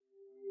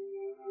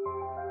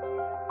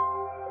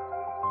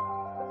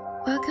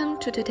Welcome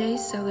to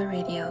today's Solar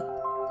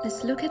Radio.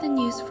 Let's look at the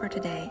news for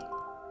today.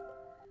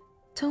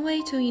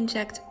 Tongwei to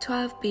inject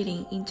 12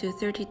 billion into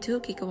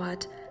 32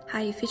 gigawatt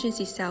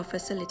high-efficiency cell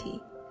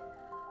facility.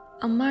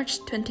 On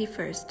March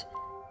 21st,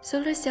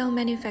 solar cell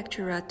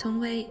manufacturer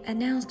Tongwei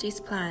announced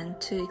its plan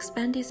to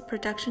expand its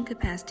production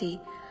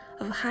capacity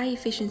of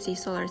high-efficiency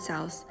solar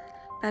cells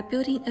by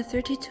building a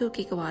 32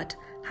 gigawatt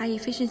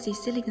high-efficiency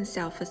silicon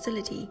cell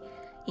facility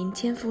in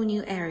Tianfu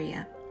New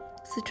Area,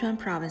 Sichuan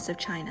Province of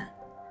China.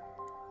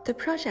 The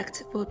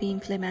project will be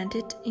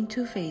implemented in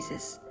 2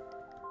 phases,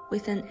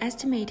 with an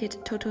estimated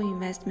total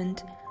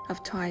investment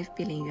of 12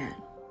 billion yuan.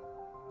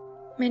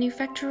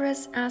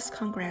 Manufacturers asked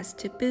Congress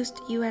to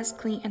boost U.S.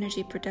 clean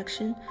energy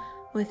production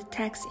with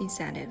tax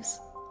incentives.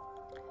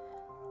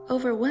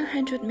 Over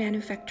 100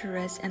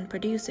 manufacturers and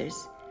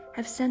producers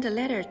have sent a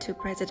letter to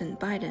President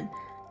Biden,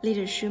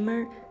 Leader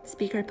Schumer,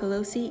 Speaker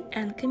Pelosi,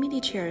 and committee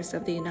chairs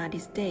of the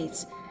United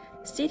States,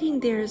 stating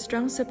their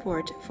strong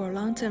support for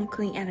long-term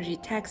clean energy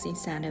tax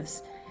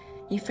incentives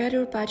in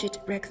federal budget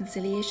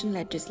reconciliation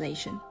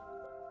legislation.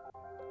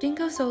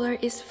 Jinko Solar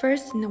is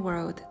first in the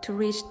world to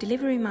reach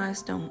delivery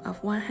milestone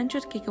of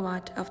 100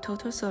 gigawatt of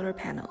total solar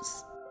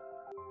panels.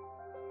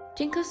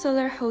 Jinko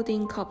Solar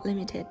Holding Corp.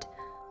 Limited,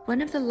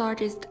 one of the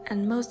largest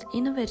and most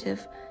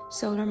innovative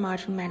solar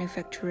module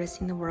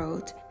manufacturers in the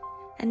world,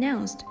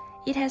 announced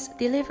it has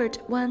delivered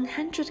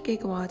 100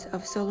 gigawatts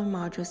of solar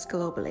modules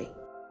globally.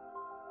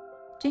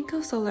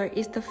 Jinko Solar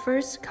is the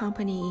first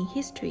company in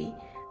history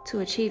to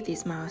achieve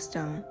this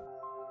milestone.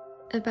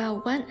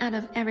 About 1 out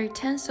of every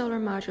 10 solar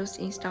modules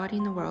installed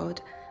in the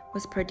world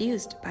was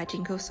produced by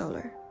Jinko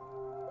Solar.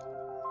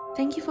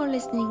 Thank you for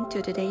listening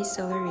to today's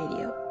Solar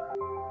Radio.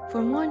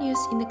 For more news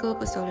in the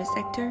global solar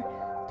sector,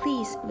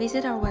 please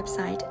visit our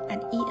website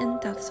at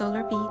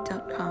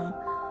en.solarbe.com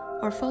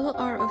or follow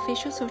our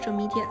official social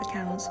media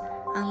accounts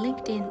on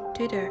LinkedIn,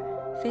 Twitter,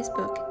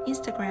 Facebook,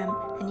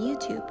 Instagram, and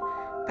YouTube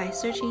by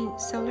searching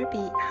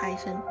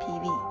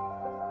solarbe-pv.